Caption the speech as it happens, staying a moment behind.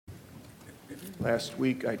Last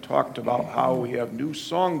week I talked about how we have new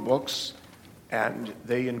songbooks and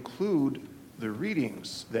they include the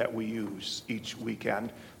readings that we use each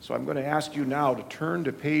weekend. So I'm going to ask you now to turn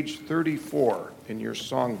to page 34 in your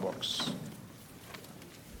songbooks.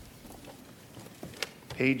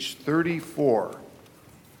 Page 34.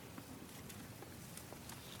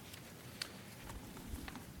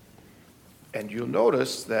 And you'll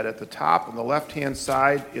notice that at the top on the left-hand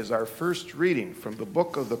side is our first reading from the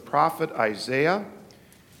book of the prophet Isaiah.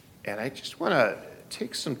 And I just want to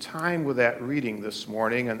take some time with that reading this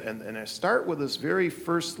morning. And I start with this very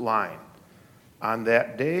first line. On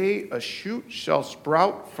that day, a shoot shall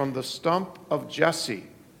sprout from the stump of Jesse.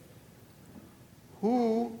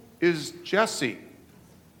 Who is Jesse?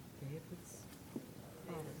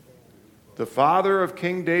 The father of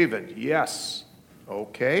King David. Yes.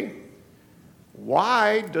 Okay.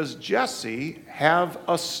 Why does Jesse have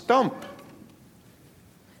a stump?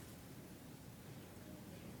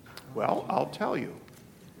 Well, I'll tell you.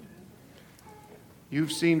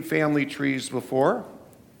 You've seen family trees before,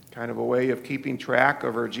 kind of a way of keeping track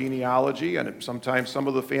of our genealogy, and sometimes some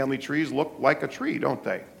of the family trees look like a tree, don't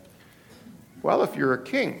they? Well, if you're a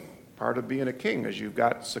king, part of being a king is you've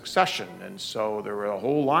got succession, and so there were a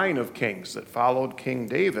whole line of kings that followed King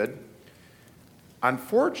David.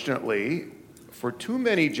 Unfortunately, for too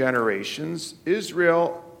many generations,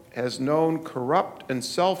 Israel has known corrupt and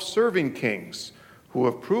self-serving kings who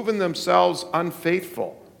have proven themselves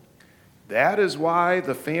unfaithful. That is why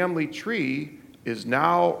the family tree is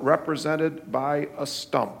now represented by a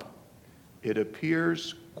stump. It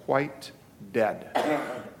appears quite dead.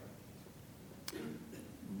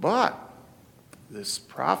 But this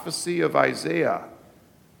prophecy of Isaiah,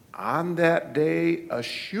 on that day a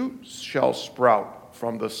shoot shall sprout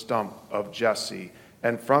from the stump of Jesse,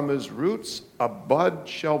 and from his roots a bud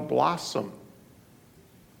shall blossom.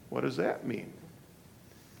 What does that mean?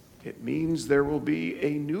 It means there will be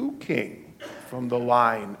a new king from the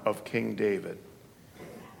line of King David.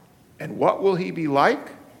 And what will he be like?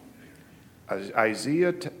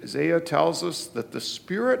 Isaiah tells us that the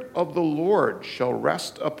Spirit of the Lord shall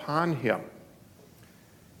rest upon him.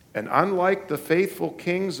 And unlike the faithful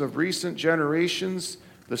kings of recent generations,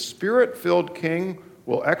 the Spirit-filled king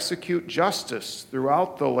will execute justice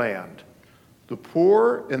throughout the land. The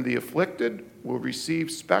poor and the afflicted will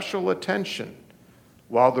receive special attention,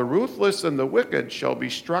 while the ruthless and the wicked shall be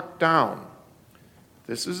struck down.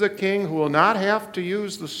 This is a king who will not have to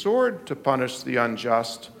use the sword to punish the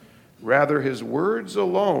unjust. Rather, his words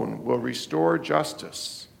alone will restore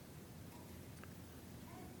justice.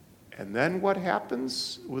 And then what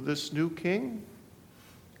happens with this new king?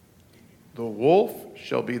 The wolf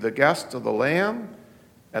shall be the guest of the lamb,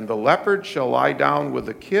 and the leopard shall lie down with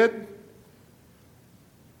the kid.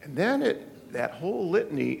 And then that whole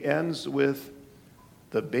litany ends with,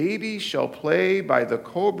 the baby shall play by the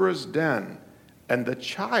cobra's den, and the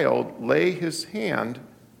child lay his hand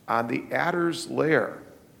on the adder's lair.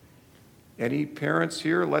 Any parents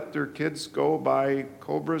here let their kids go by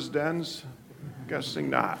cobra's dens? Guessing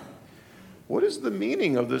not. What is the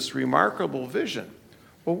meaning of this remarkable vision?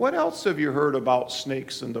 Well, what else have you heard about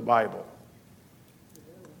snakes in the Bible?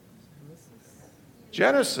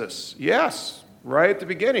 Genesis, yes, right at the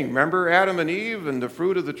beginning. Remember Adam and Eve and the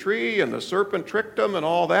fruit of the tree and the serpent tricked them and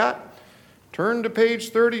all that? Turn to page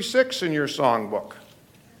 36 in your songbook.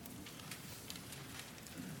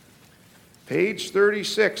 Page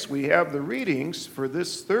 36, we have the readings for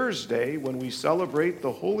this Thursday when we celebrate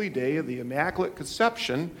the holy day of the Immaculate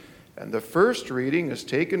Conception. And the first reading is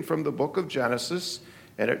taken from the book of Genesis,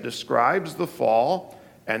 and it describes the fall.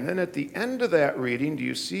 And then at the end of that reading, do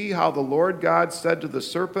you see how the Lord God said to the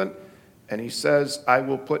serpent, and he says, I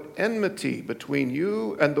will put enmity between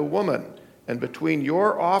you and the woman, and between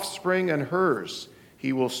your offspring and hers.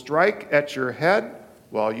 He will strike at your head,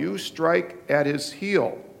 while you strike at his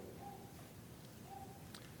heel.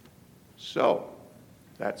 So,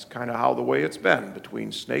 that's kind of how the way it's been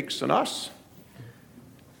between snakes and us.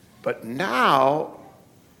 But now,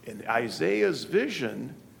 in Isaiah's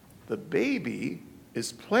vision, the baby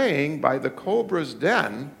is playing by the cobra's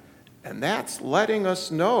den, and that's letting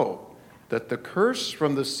us know that the curse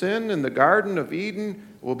from the sin in the Garden of Eden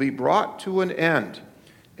will be brought to an end.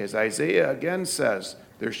 As Isaiah again says,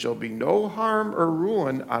 there shall be no harm or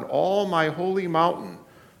ruin on all my holy mountain,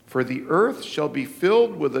 for the earth shall be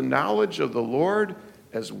filled with the knowledge of the Lord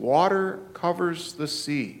as water covers the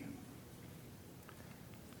sea.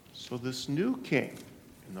 So this new king,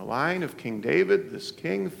 in the line of King David, this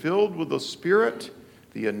king filled with the Spirit,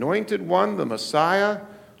 the anointed one, the Messiah,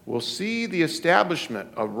 will see the establishment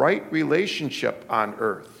of right relationship on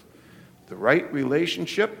earth. the right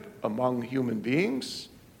relationship among human beings,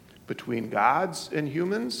 between gods and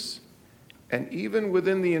humans, and even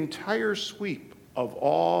within the entire sweep of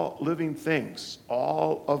all living things,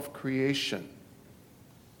 all of creation.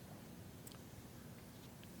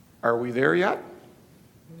 Are we there yet?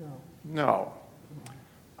 No.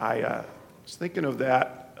 I was thinking of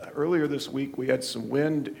that earlier this week. We had some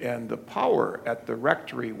wind, and the power at the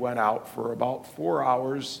rectory went out for about 4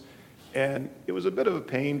 hours, and it was a bit of a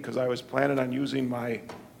pain because I was planning on using my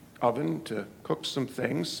oven to cook some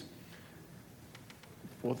things.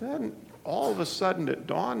 Well, then all of a sudden it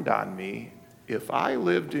dawned on me, if I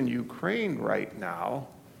lived in Ukraine right now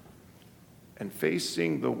and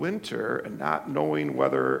facing the winter and not knowing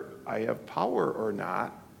whether I have power or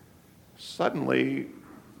not, suddenly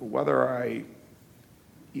whether I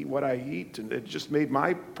eat what I eat, and it just made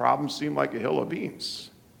my problem seem like a hill of beans.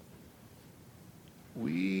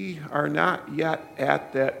 We are not yet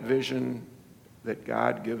at that vision that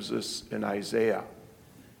God gives us in Isaiah.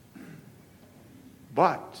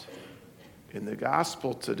 But in the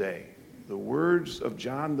gospel today, the words of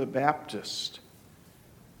John the Baptist,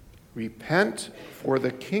 repent, for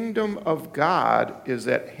the kingdom of God is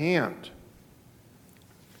at hand.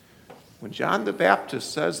 When John the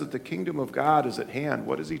Baptist says that the kingdom of God is at hand,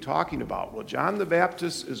 what is he talking about? Well, John the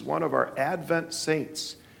Baptist is one of our Advent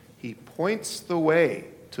saints. He points the way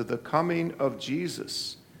to the coming of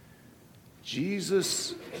Jesus.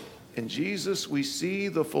 In Jesus, we see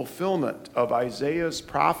the fulfillment of Isaiah's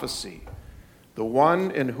prophecy, the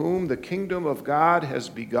one in whom the kingdom of God has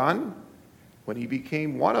begun when he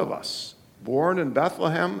became one of us, born in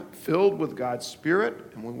Bethlehem, filled with God's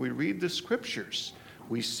Spirit. And when we read the scriptures,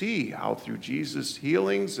 we see how through Jesus'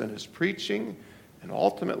 healings and his preaching and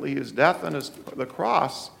ultimately his death on the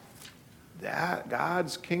cross, that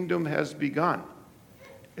God's kingdom has begun.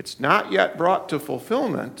 It's not yet brought to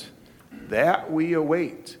fulfillment. That we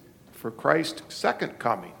await for Christ's second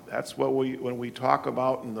coming. That's what when we talk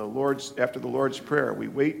about in after the Lord's Prayer, we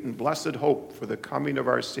wait in blessed hope for the coming of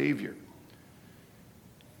our Savior.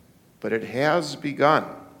 But it has begun.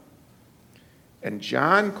 And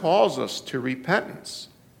John calls us to repentance.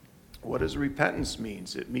 What does repentance mean?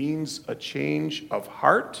 It means a change of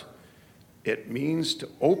heart. It means to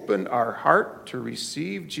open our heart to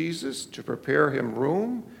receive Jesus, to prepare him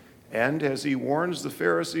room. And as he warns the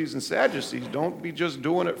Pharisees and Sadducees, don't be just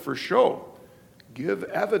doing it for show. Give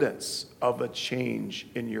evidence of a change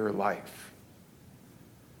in your life.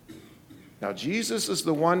 Now, Jesus is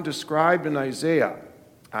the one described in Isaiah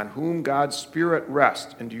on whom God's Spirit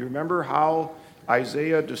rests. And do you remember how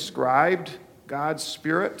Isaiah described God's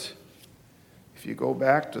Spirit? If you go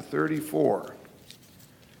back to 34,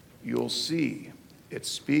 you'll see it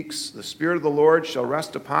speaks, the Spirit of the Lord shall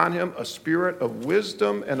rest upon him, a spirit of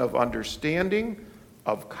wisdom and of understanding,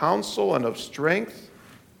 of counsel and of strength,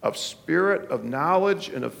 of spirit of knowledge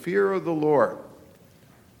and of fear of the Lord.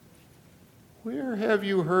 Where have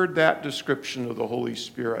you heard that description of the Holy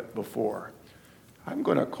Spirit before? I'm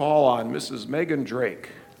going to call on Mrs. Megan Drake.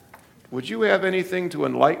 Would you have anything to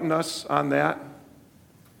enlighten us on that?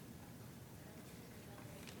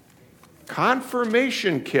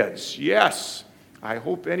 Confirmation kids, yes. I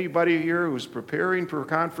hope anybody here who's preparing for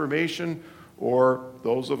confirmation, or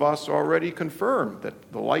those of us already confirmed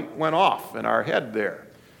that the light went off in our head there.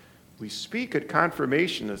 We speak at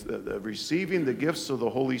confirmation as the receiving the gifts of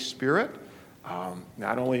the Holy Spirit,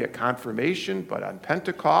 not only at confirmation, but on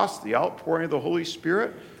Pentecost, the outpouring of the Holy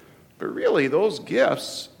Spirit. But really, those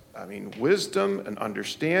gifts, wisdom and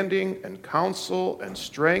understanding and counsel and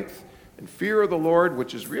strength and fear of the Lord,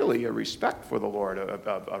 which is really a respect for the Lord,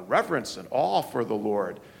 a reverence and awe for the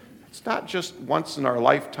Lord. It's not just once in our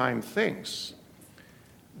lifetime things.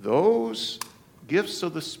 Those gifts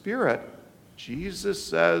of the Spirit, Jesus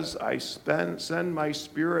says, I send my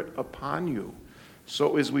Spirit upon you.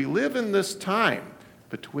 So as we live in this time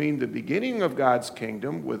between the beginning of God's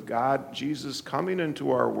kingdom, with God, Jesus coming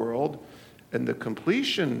into our world, and the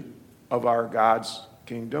completion of our God's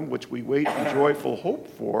kingdom, which we wait in joyful hope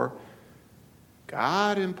for,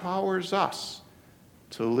 God empowers us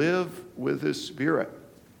to live with his Spirit.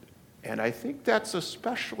 And I think that's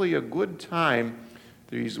especially a good time.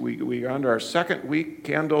 We are under our second week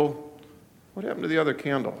candle. What happened to the other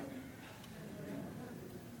candle?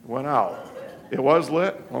 Went out. It was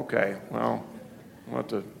lit? Okay, well, we'll have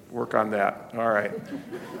to work on that. All right.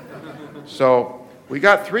 So we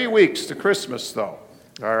got 3 weeks to Christmas, though.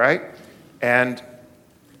 All right? And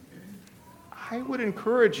I would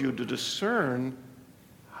encourage you to discern,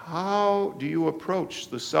 how do you approach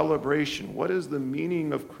the celebration? What is the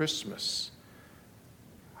meaning of Christmas?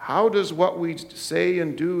 How does what we say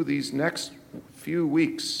and do these next few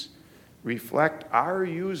weeks reflect our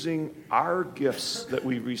using our gifts that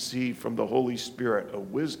we receive from the Holy Spirit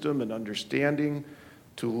of wisdom and understanding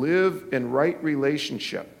to live in right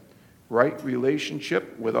relationship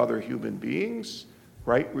with other human beings,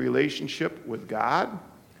 right relationship with God,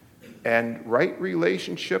 and right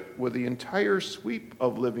relationship with the entire sweep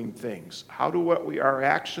of living things. How do our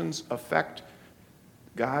actions affect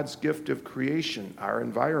God's gift of creation, our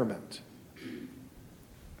environment?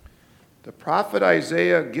 The prophet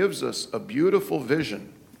Isaiah gives us a beautiful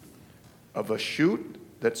vision of a shoot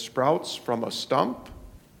that sprouts from a stump,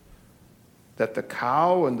 that the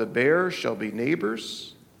cow and the bear shall be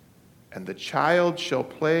neighbors, and the child shall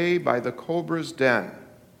play by the cobra's den.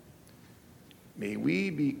 May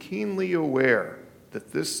we be keenly aware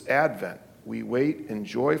that this Advent we wait in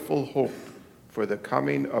joyful hope for the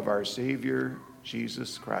coming of our Savior,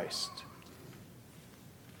 Jesus Christ.